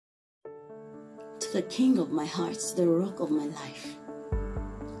the King of my heart, the rock of my life.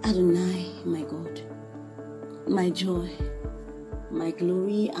 Adonai, my God, my joy, my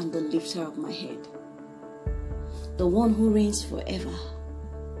glory, and the lifter of my head. The one who reigns forever,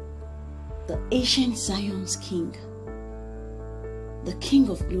 the ancient Zion's King, the King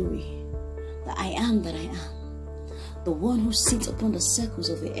of glory, the I am that I am, the one who sits upon the circles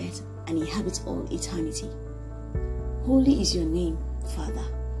of the earth and inhabits all eternity. Holy is your name, Father.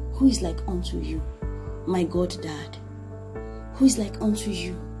 Who is like unto you? My God, Dad. Who is like unto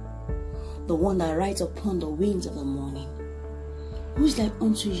you? The one that rides upon the wings of the morning. Who is like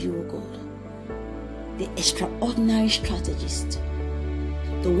unto you, O God? The extraordinary strategist.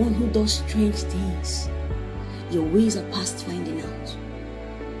 The one who does strange things. Your ways are past finding out.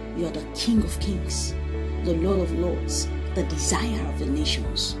 You are the King of kings, the Lord of lords, the desire of the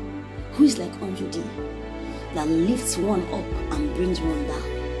nations. Who is like unto thee, that lifts one up and brings one down?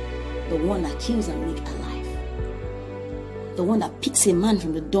 The one that kills and makes alive. The one that picks a man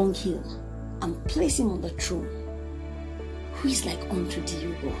from the dunghill and places him on the throne. Who is like unto thee,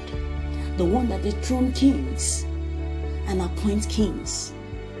 O God? The one that dethrones kings and appoints kings.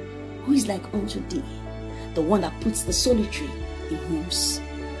 Who is like unto thee? The one that puts the solitary in homes.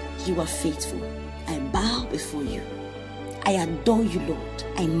 You are faithful. I bow before you. I adore you, Lord.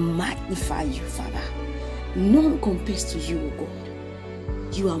 I magnify you, Father. None compares to you, O God.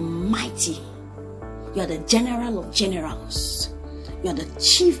 You are mighty. You are the general of generals. You are the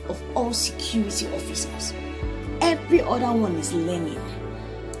chief of all security officers. Every other one is learning.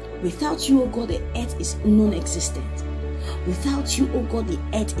 Without you, O God, the earth is non-existent. Without you, O God, the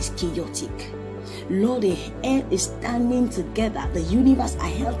earth is chaotic. Lord, the earth is standing together. The universe are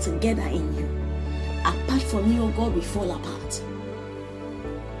held together in you. Apart from you, O God, we fall apart.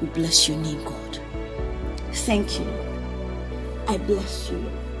 We bless your name, God. Thank you, Lord. I bless you,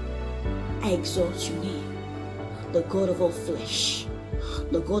 Lord. I exalt your name. The God of all flesh.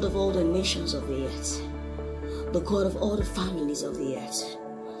 The God of all the nations of the earth. The God of all the families of the earth.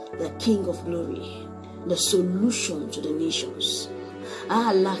 The King of glory. The solution to the nations.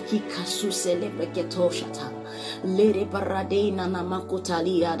 Laki kasu celebreketo shata. Lere parade na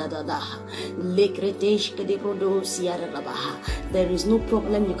namakutalia da da da. Lekretesh kedebrodo siarabaha. There is no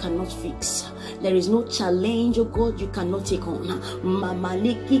problem you cannot fix. There is no challenge, oh God, you cannot take on.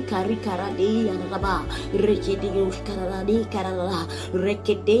 Mamaliki karikarade yaraba. Rekede yoshkarade karala.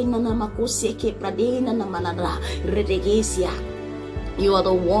 Rekede na namakoseke prade na namalada. Redegesia. You are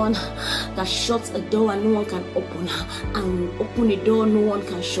the one that shuts a door and no one can open, and open a door no one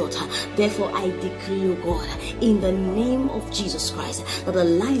can shut. Therefore, I decree, O God, in the name of Jesus Christ, that the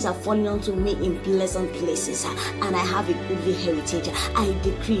lines are falling onto me in pleasant places, and I have a goodly heritage. I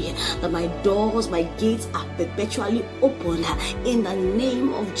decree that my doors, my gates are perpetually open in the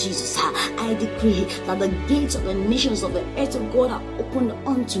name of Jesus. I decree that the gates of the nations of the earth of God are opened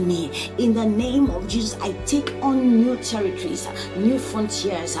unto me in the name of Jesus. I take on new territories, new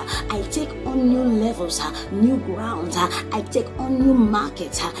frontiers. I take on new levels, new grounds. I take on new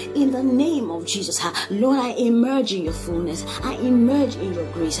markets in the name of Jesus. Lord, I emerge in your fullness. I emerge in your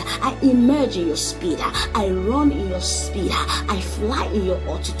grace. I emerge in your speed. I run in your speed. I fly in your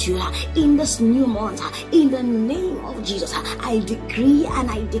altitude in this new month. In the name of Jesus, I decree and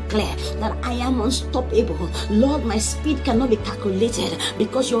I declare that I am unstoppable. Lord, my speed cannot be calculated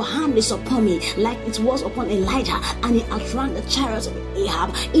because your hand is upon me like it was upon Elijah, and he outrun the chariots of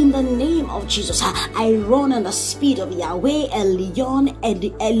Ahab. In the name of Jesus, I run on the speed of Yahweh Elion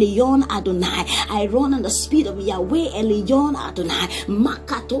Adonai. I run on the speed of Yahweh Elion Adonai.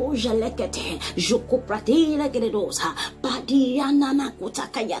 Makato jalekete jokoprate legedosa padiana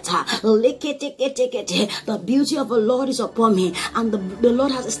nakutakayata lekete. The beauty of the Lord is upon me, and the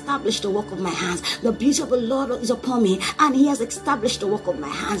Lord has established the work of my hands. The beauty of the Lord is upon me, and he has established the work of my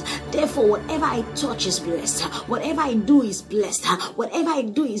hands. Therefore, whatever I touch is blessed. Whatever I do is blessed. Whatever I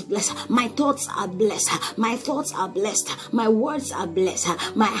do is blessed. My thoughts are blessed. My thoughts are blessed. My words are blessed.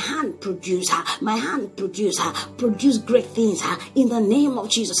 My hand produce great things in the name of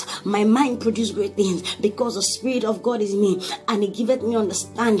Jesus. My mind produce great things because the Spirit of God is in me, and he giveth me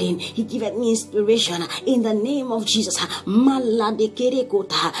understanding. He giveth me inspiration in the name of Jesus.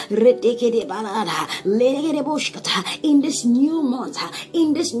 In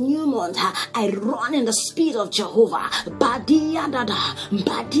this new month, I run in the speed of Jehovah.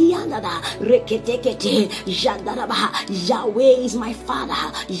 Yahweh is my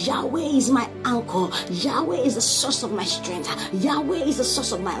Father. Yahweh is my anchor. Yahweh is the source of my strength. Yahweh is the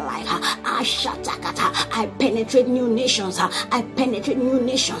source of my life. I penetrate new nations nations. I penetrate new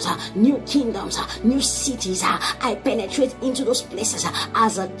nations, new kingdoms, new cities. I penetrate into those places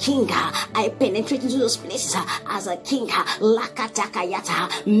as a king. I penetrate into those places as a king. Lakatakayata,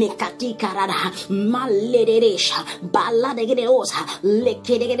 Mekatikarada, Malederesha, Baladegedeosa,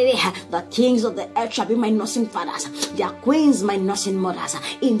 Lekedegede. The kings of the earth shall be my nursing fathers, their queens my nursing mothers.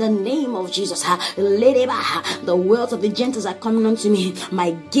 In the name of Jesus, the wealth of the Gentiles are coming unto me.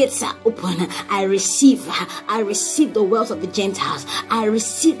 My gates are open. I receive the wealth of the Gentiles. I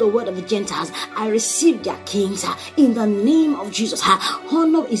receive the word of the Gentiles. I receive their kings. In the name of Jesus,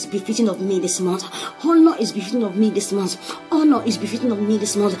 honor is befitting of me this month. Honor is befitting of me this month. Honor is befitting of me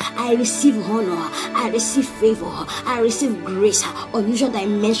this month. I receive honor. I receive favor. I receive grace. Unusual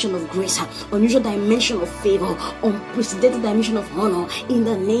dimension of grace. Unusual dimension of favor. Unprecedented dimension of honor. In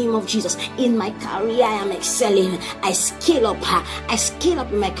the name of Jesus. In my career, I am excelling. I scale up. I scale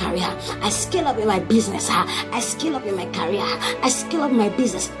up in my career. I scale up in my business. I scale up in my career. I scale up my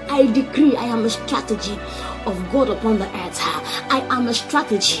business. I decree I am a strategy of God upon the earth. I am a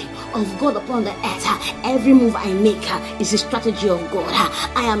strategy of God upon the earth. Every move I make is a strategy of God.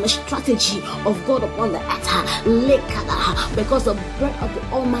 I am a strategy of God upon the earth. Because the breath of the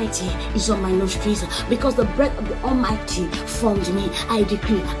Almighty is on my nostrils. Because the breath of the Almighty formed me. I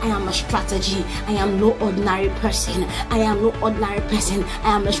decree I am a strategy. I am no ordinary person. I am no ordinary person.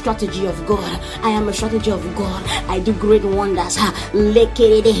 I am a strategy of God. I am a strategy of God. I do great wonders. I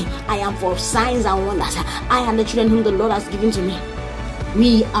am for signs and wonders. I am the children whom the Lord has given to me.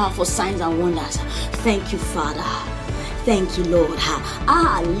 We are for signs and wonders. Thank you, Father. Thank you, Lord.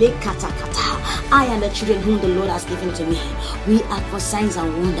 I am the children whom the Lord has given to me. We are for signs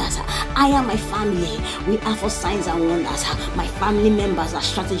and wonders. I am my family. We are for signs and wonders. My family members are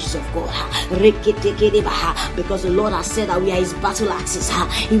strategies of God. Because the Lord has said that we are His battle axes.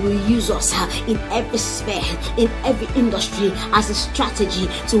 He will use us in every sphere, in every industry as a strategy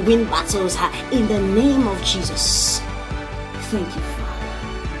to win battles. In the name of Jesus. Thank you, Father.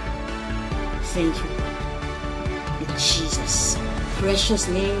 Thank you. In Jesus' precious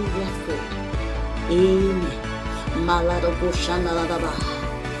name we have prayed. Amen. Malado Shandaladaba.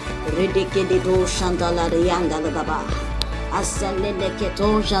 Redekedo Shandaladaba.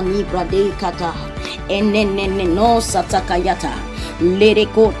 Asaleketo Jani Bradekata. Enene no Satakayata.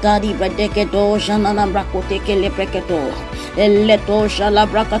 Lereko di Bradekedo Jananambrakote Lepreketo. Eleto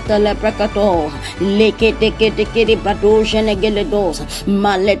shalabrakata leprekato lekete brado jenegeledos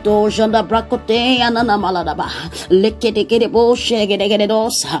maleto janda brakote anana maladaba lekete bo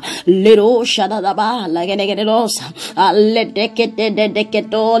shegeledos lero shadaba lageledos aledekete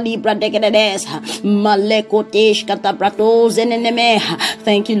deketo libra dekedes malekote kata brato zeneneme.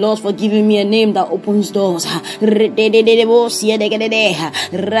 Thank you, Lord, for giving me a name that opens doors. Rededebo siedegede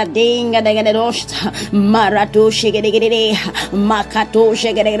radinga degedos marato shegede Makato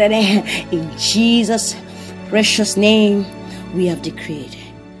in Jesus' precious name we have decreed.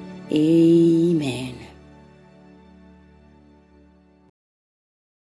 Amen.